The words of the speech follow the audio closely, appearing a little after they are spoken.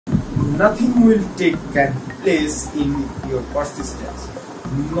Nothing will take place in your persistence,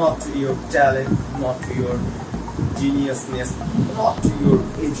 not your talent, not your geniusness, not your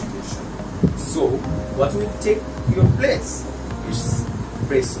education. So what will take your place? It's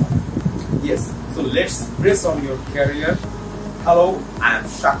press on. Yes, so let's press on your career. Hello, I am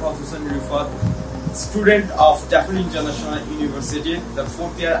Shakwa Hussain Rifat, student of Daffodil International University, the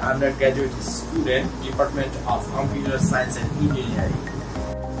 4th year undergraduate student, Department of Computer Science and Engineering.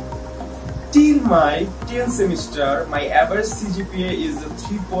 Till my 10th semester, my average CGPA is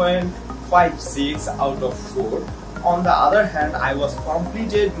 3.56 out of 4. On the other hand, I was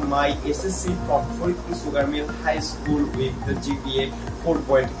completed my SSC from Faridpur Sugar Mill High School with the GPA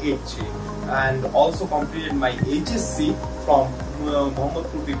 4.83 and also completed my HSC from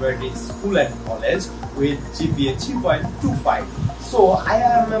Mohammadpur Puberty School and College with GPA 3.25. So I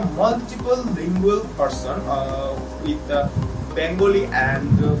am a multiple lingual person with Bengali and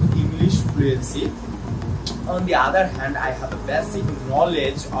English fluency. On the other hand, I have a basic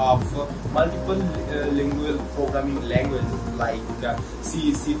knowledge of multiple lingual programming languages like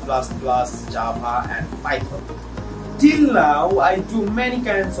C, C++, Java and Python. Till now, I do many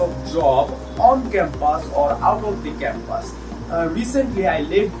kinds of job on campus or out of the campus. Recently, I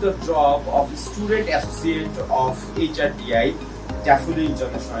left the job of Student Associate of HRTI, Daffodil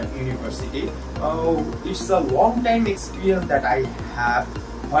International University. It's a long time experience that I have,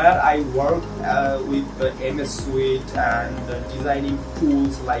 where I work with the MS Suite and designing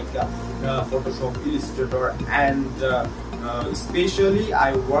tools like Photoshop, Illustrator, and especially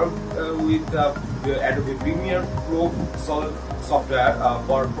I work with the Adobe Premiere Pro software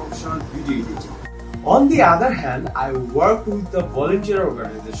for professional video editing. On the other hand, I work with the volunteer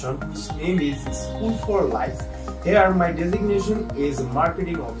organization whose name is School for Life. Here my designation is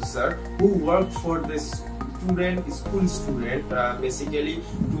marketing officer who work for the school student basically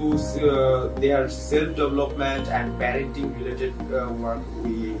to their self-development and parenting related work.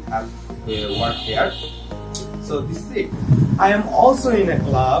 We have work here. So this is it. I am also in a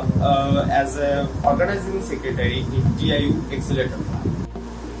club as a organizing secretary in DIU Accelerator Club.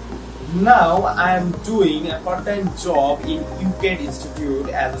 Now I am doing a part-time job in UK Institute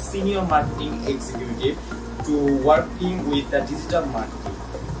as a senior marketing executive to working with the digital marketing.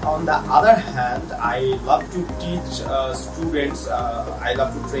 On the other hand, I love to teach students, I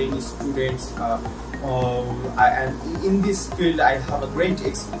love to train students, and in this field I have a great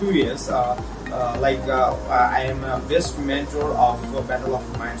experience. I am a best mentor of Battle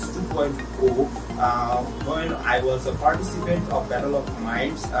of Minds 2.0. When I was a participant of Battle of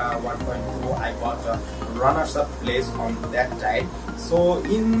Minds 1.0, I got a runners-up place on that time. So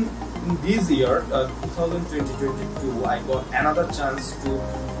in this year, 2022, I got another chance to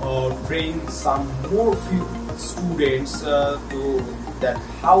train some more few students to that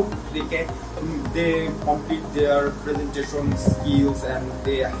how they complete their presentation skills and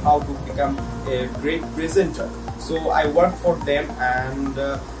how to become a great presenter. So I work for them, and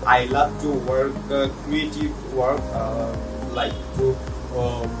I love to work creative work like to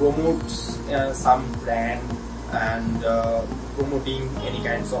promote some brand and promoting any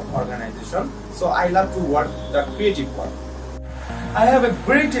kinds of organization. So I love to work the creative work. I have a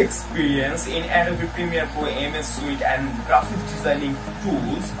great experience in Adobe Premiere Pro, MS Suite and graphic designing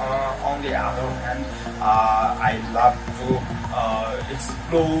tools. On the other hand, I love to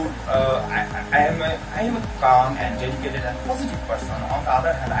explore. I am a calm and dedicated and positive person. On the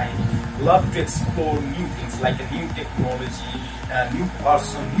other hand, I love to explore new things like a new technology, new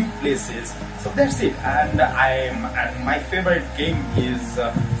person, new places. So that's it. And my favorite game is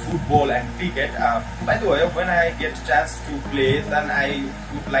football and cricket. By the way, when I get a chance to play, then I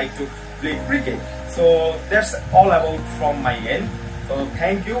would like to play cricket. So that's all about from my end. So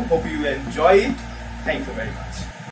thank you. Hope you enjoy it. Thank you very much.